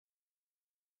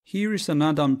Here is an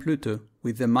ADALM Pluto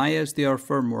with the Maia SDR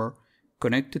firmware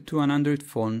connected to an Android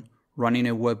phone running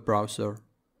a web browser.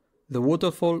 The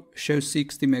waterfall shows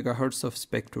 60 MHz of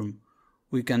spectrum.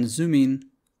 We can zoom in,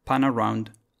 pan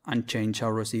around, and change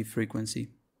our receive frequency.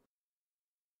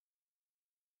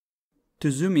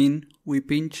 To zoom in, we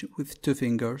pinch with 2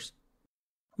 fingers.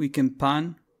 We can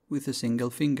pan with a single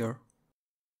finger.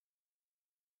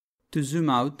 To zoom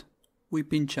out, we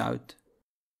pinch out.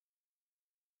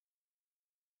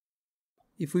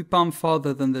 If we pan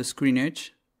farther than the screen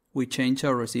edge, we change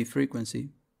our receive frequency.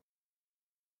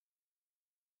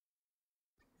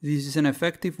 This is an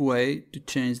effective way to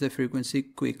change the frequency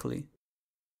quickly.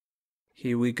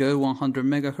 Here we go 100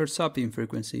 MHz up in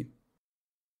frequency.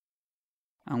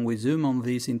 And we zoom on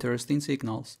these interesting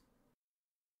signals.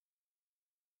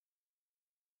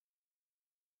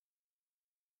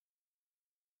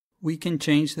 We can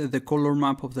change the color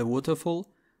map of the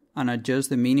waterfall and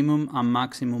adjust the minimum and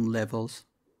maximum levels.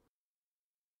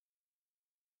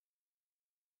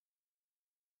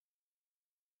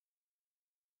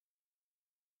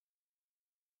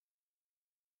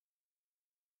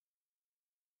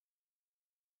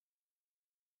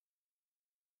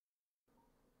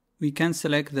 We can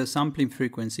select the sampling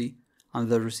frequency and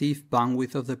the receive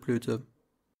bandwidth of the Pluto.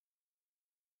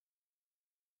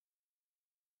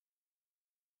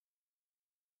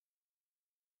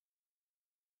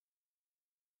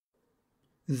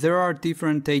 There are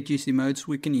different AGC modes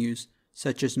we can use,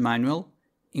 such as manual,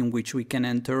 in which we can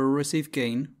enter or receive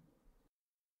gain,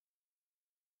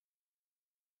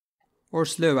 or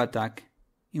slow attack,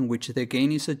 in which the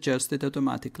gain is adjusted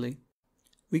automatically.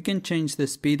 We can change the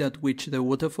speed at which the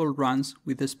waterfall runs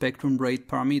with the spectrum rate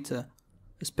parameter.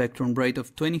 A spectrum rate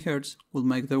of 20 Hz will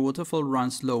make the waterfall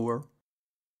run slower,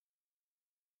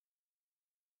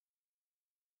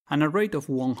 and a rate of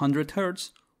 100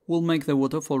 Hz will make the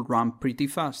waterfall run pretty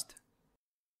fast.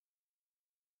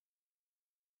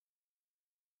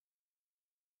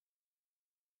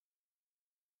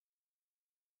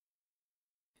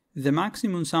 The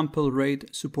maximum sample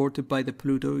rate supported by the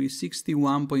Pluto is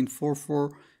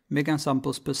 61.44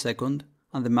 megasamples per second,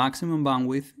 and the maximum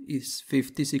bandwidth is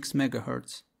 56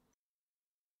 MHz.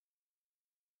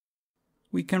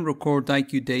 We can record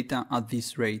IQ data at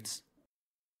these rates.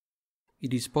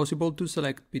 It is possible to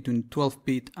select between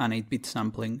 12-bit and 8-bit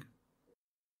sampling.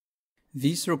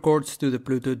 This records to the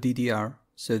Pluto DDR,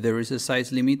 so there is a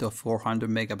size limit of 400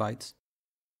 MB.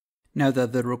 Now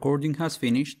that the recording has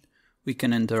finished, we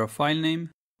can enter a file name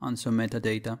and some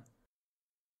metadata.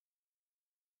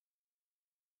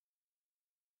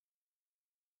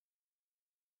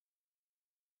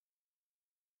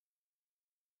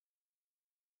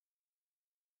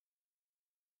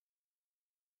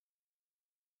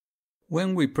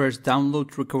 When we press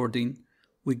download recording,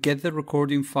 we get the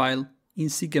recording file in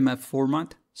SIGMF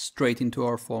format straight into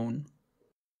our phone.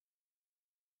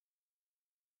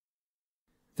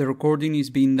 The recording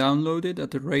is being downloaded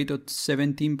at a rate of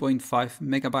 17.5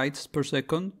 megabytes per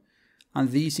second, and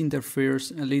this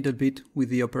interferes a little bit with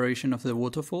the operation of the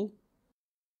waterfall.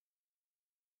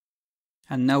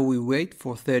 And now we wait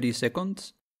for 30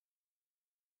 seconds.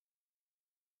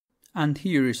 And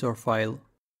here is our file.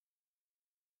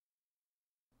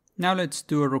 Now let's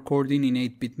do a recording in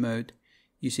 8-bit mode.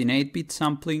 Using 8-bit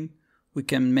sampling, we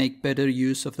can make better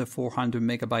use of the 400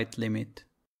 megabyte limit.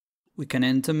 We can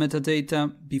enter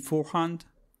metadata beforehand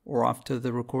or after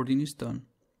the recording is done.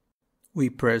 We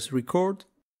press record,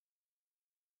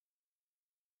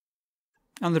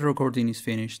 and the recording is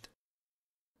finished.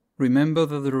 Remember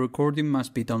that the recording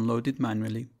must be downloaded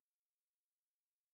manually.